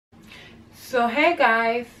So hey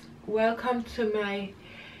guys, welcome to my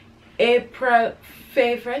April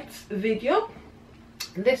favorites video.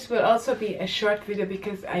 This will also be a short video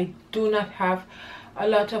because I do not have a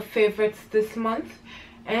lot of favorites this month,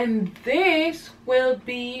 and this will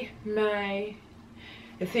be my,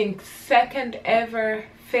 I think, second ever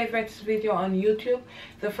favorites video on YouTube.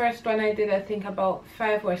 The first one I did, I think, about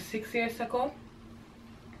 5 or 6 years ago,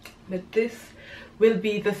 but this will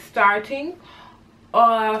be the starting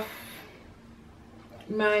of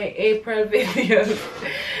my April videos.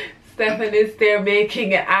 Stefan is there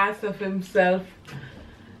making an ass of himself.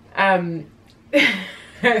 Then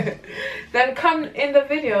come in the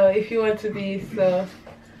video if you want to be. So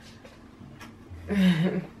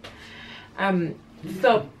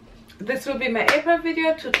so this will be my April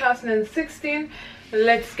video 2016.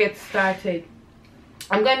 Let's get started.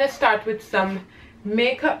 I'm going to start with some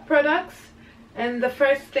makeup products, and the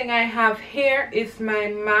first thing I have here is my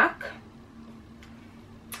MAC.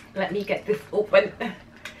 Let me get this open.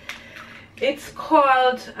 It's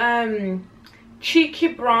called Cheeky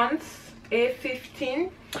Bronze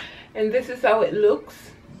A15, and this is how it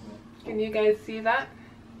looks. Can you guys see that?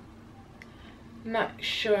 Not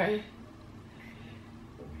sure,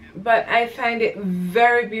 but I find it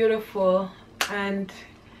very beautiful, and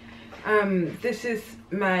this is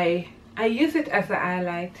my, I use it as a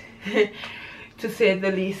highlight to say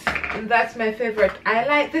the least, and that's my favorite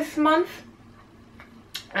highlight this month.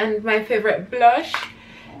 And my favorite blush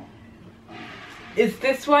is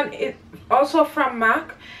this one. It also from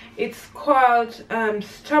MAC. It's called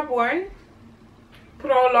Stubborn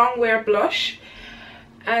Pro Longwear Blush,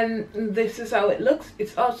 and this is how it looks.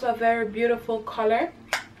 It's also a very beautiful color.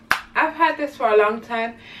 I've had this for a long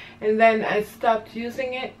time, and then I stopped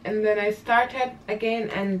using it, and then I started again,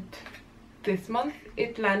 and this month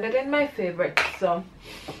it landed in my favorite. So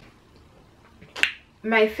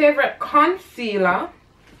my favorite concealer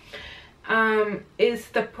is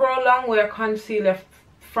the Pro Longwear concealer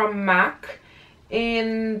from MAC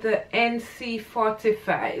in the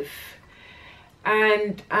NC45,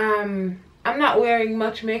 and I'm not wearing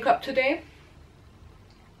much makeup today,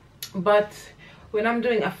 but when I'm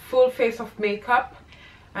doing a full face of makeup,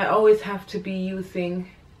 I always have to be using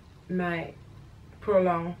my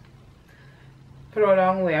Pro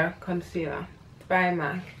Longwear concealer by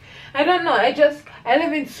MAC. I don't know, I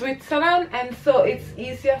live in Switzerland, and so it's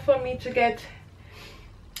easier for me to get,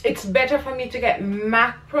 it's better for me to get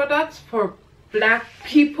MAC products for black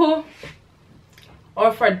people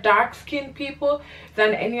or for dark skinned people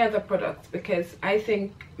than any other products, because I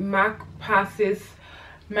think MAC passes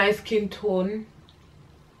my skin tone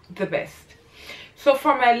the best. So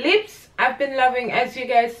for my lips, I've been loving, as you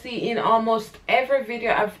guys see in almost every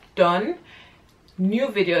video I've done, new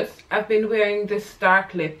videos, I've been wearing this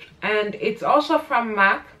dark lip, and it's also from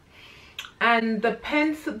MAC, and the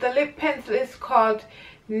pencil, the lip pencil is called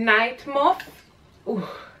Night Moth. Ooh,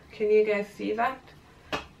 can you guys see that?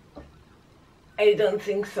 I don't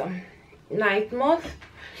think so. Night Moth,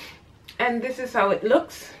 and this is how it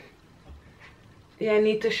looks. Yeah, I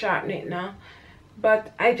need to sharpen it now,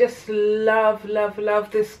 but I just love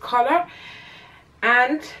this color.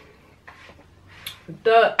 And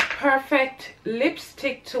the perfect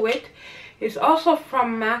lipstick to it is also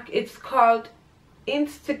from MAC. It's called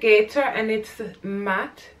Instigator, and it's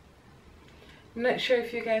matte. I'm not sure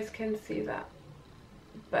if you guys can see that,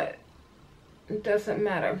 but it doesn't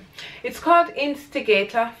matter. It's called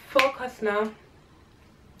Instigator. Focus now.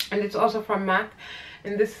 And it's also from MAC,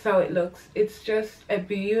 and this is how it looks. It's just a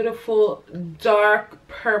beautiful dark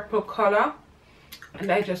purple color,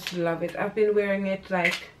 and I just love it. I've been wearing it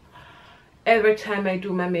like every time I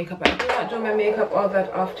do my makeup. I do not do my makeup all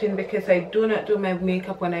that often because I do not do my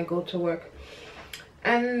makeup when I go to work.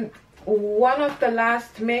 And one of the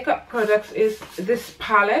last makeup products is this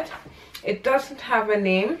palette. It doesn't have a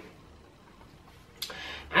name.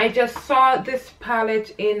 I just saw this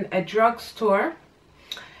palette in a drugstore,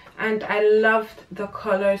 and I loved the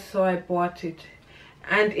color, so I bought it,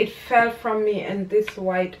 and it fell from me and this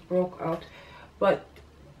white broke out. But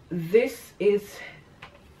this is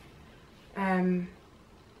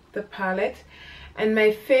the palette, and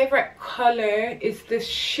my favorite color is this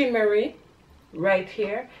shimmery right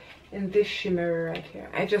here and this shimmery right here.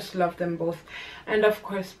 I just love them both, and of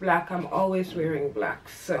course black. I'm always wearing black,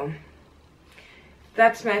 so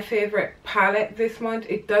that's my favorite palette this month.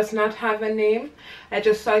 It does not have a name. I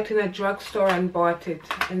just saw it in a drugstore and bought it,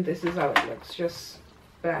 and this is how it looks, just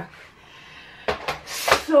black.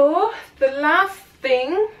 So the last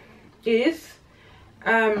thing is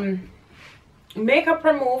makeup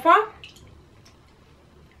remover.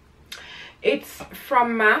 It's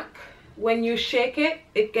from MAC. when you shake it,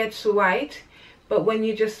 it gets white, but when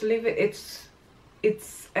you just leave it,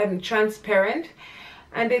 it's transparent.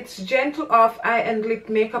 And it's gentle off eye and lip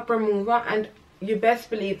makeup remover, and you best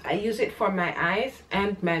believe I use it for my eyes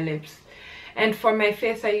and my lips. And for my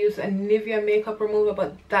face, I use a Nivea makeup remover,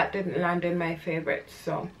 but that didn't land in my favorites.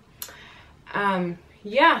 So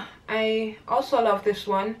yeah, I also love this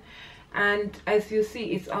one, and as you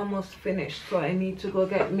see, it's almost finished, so I need to go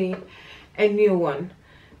get me a new one.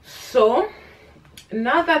 So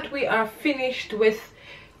now that we are finished with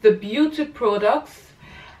the beauty products,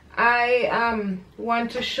 I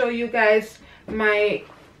want to show you guys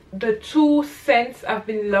the 2 scents I've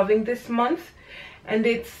been loving this month, and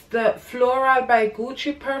it's the Floral by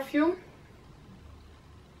Gucci perfume,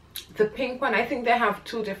 the pink one. I think they have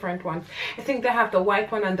 2 different ones. I think they have the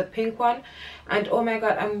white one and the pink one, and oh my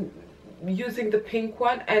god, I'm using the pink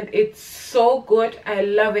one and it's so good. I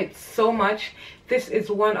love it so much. This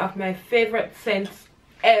is one of my favorite scents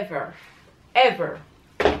ever.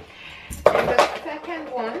 And the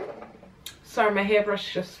second one, sorry, my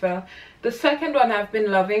hairbrush just fell. The second one I've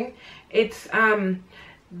been loving, it's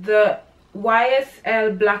the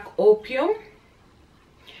YSL Black Opium,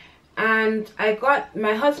 and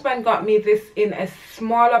my husband got me this in a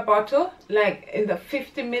smaller bottle, like in the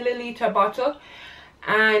 50 milliliter bottle,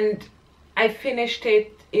 and I finished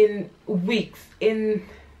it in weeks, and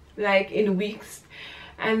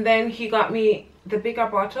then he got me the bigger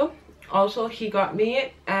bottle. Also, he got me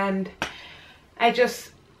it, and I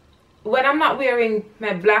just, when I'm not wearing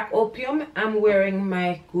my Black Opium, I'm wearing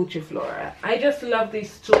my Gucci Floral. I just love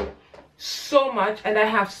these 2 so much, and I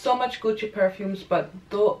have so much Gucci perfumes, but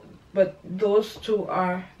those 2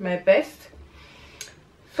 are my best.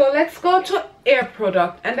 So let's go to air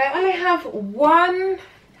product, and I only have one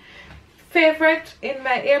favorite in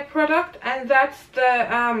my air product, and that's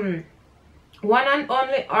the one and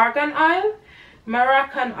only argan oil,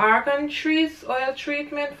 Moroccan argan trees oil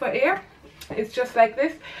treatment for air. It's just like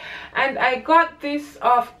this, and I got this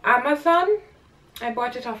off Amazon. I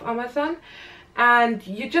bought it off Amazon, and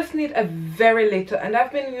you just need a very little, and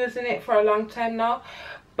I've been using it for a long time now,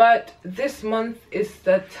 but this month is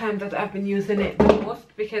the time that I've been using it the most,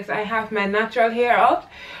 because I have my natural hair out.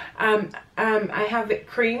 I have it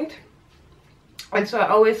creamed, and so I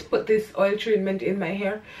always put this oil treatment in my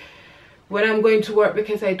hair when I'm going to work,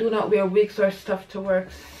 because I do not wear wigs or stuff to work.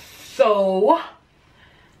 So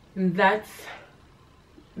that's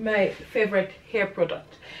my favorite hair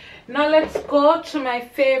product. Now let's go to my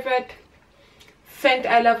favorite scent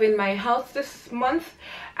I love in my house this month.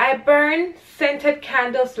 I burn scented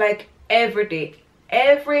candles like every day.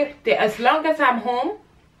 As long as I'm home,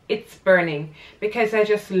 it's burning, because I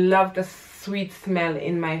just love the sweet smell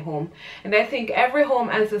in my home. And I think every home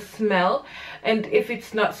has a smell, and if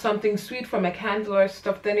it's not something sweet from a candle or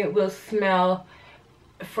stuff, then it will smell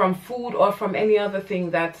from food or from any other thing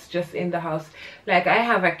that's just in the house. Like, I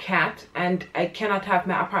have a cat, and I cannot have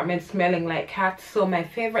my apartment smelling like cats, so my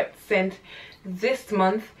favorite scent this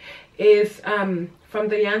month is from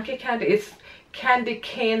the Yankee Candle. It's Candy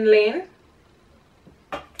Cane Lane,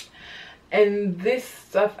 and this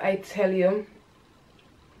stuff, I tell you,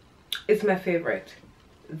 is my favorite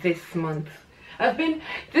this month.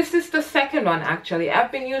 This is the second one actually.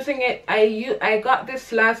 I've been using it. I got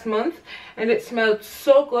this last month, and it smelled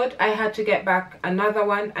so good I had to get back another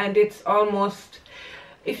one, and it's almost,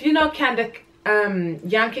 if you know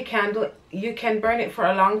Yankee Candle, you can burn it for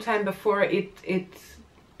a long time before it's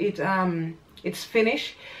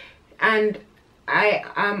finished, and I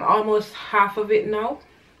am almost half of it now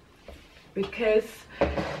because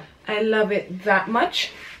I love it that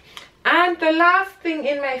much. And the last thing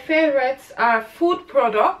in my favorites are food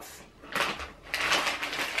products,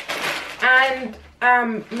 and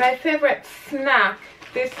my favorite snack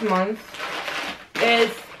this month is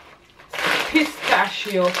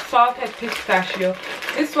pistachio, salted pistachio.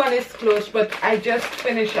 This one is closed, but I just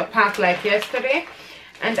finished a pack like yesterday,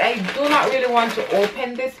 and I do not really want to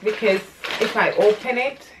open this, because if I open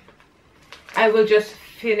it, I will just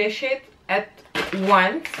finish it at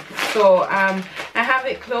once. So I have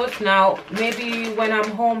it closed now. Maybe when I'm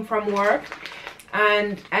home from work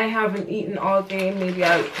and I haven't eaten all day, maybe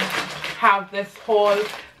I'll have this whole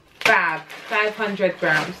bag, 500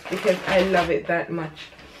 grams, because I love it that much.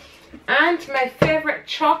 And my favorite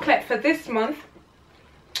chocolate for this month,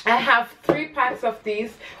 I have 3 packs of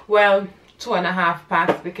these, well, 2.5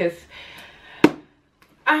 packs, because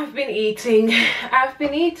I've been eating.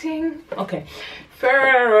 Okay,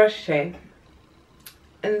 Ferrero Rocher,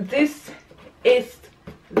 and this is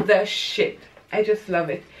the shit. I just love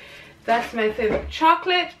it. That's my favorite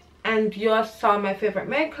chocolate, and you all saw my favorite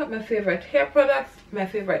makeup, my favorite hair products, my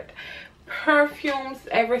favorite perfumes,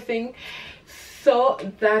 everything. So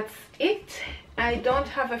that's it. I don't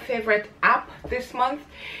have a favorite app this month,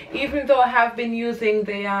 even though I have been using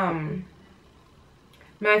the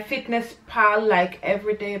MyFitnessPal like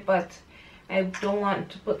every day, but I don't want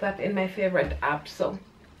to put that in my favorite app. So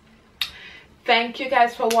thank you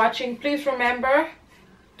guys for watching. Please remember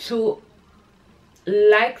to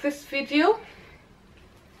like this video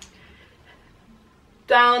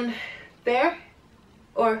down there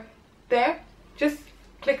or there. Just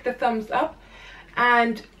click the thumbs up,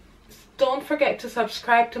 and don't forget to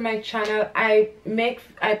subscribe to my channel. I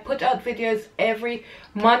put out videos every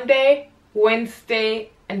Monday, Wednesday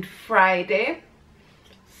and Friday,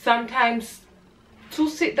 sometimes 2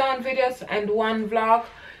 sit-down videos and 1 vlog,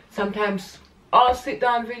 sometimes all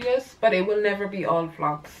sit-down videos, but it will never be all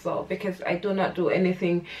vlogs. So because I do not do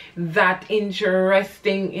anything that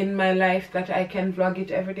interesting in my life that I can vlog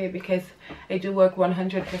it every day, because I do work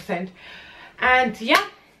 100%. And yeah,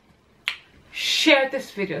 share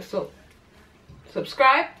this video. So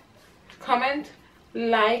subscribe, comment,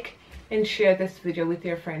 like, and share this video with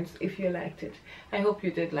your friends if you liked it. I hope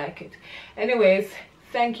you did like it. Anyways,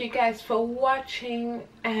 thank you guys for watching,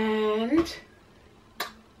 and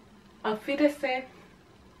auf Wiedersehen.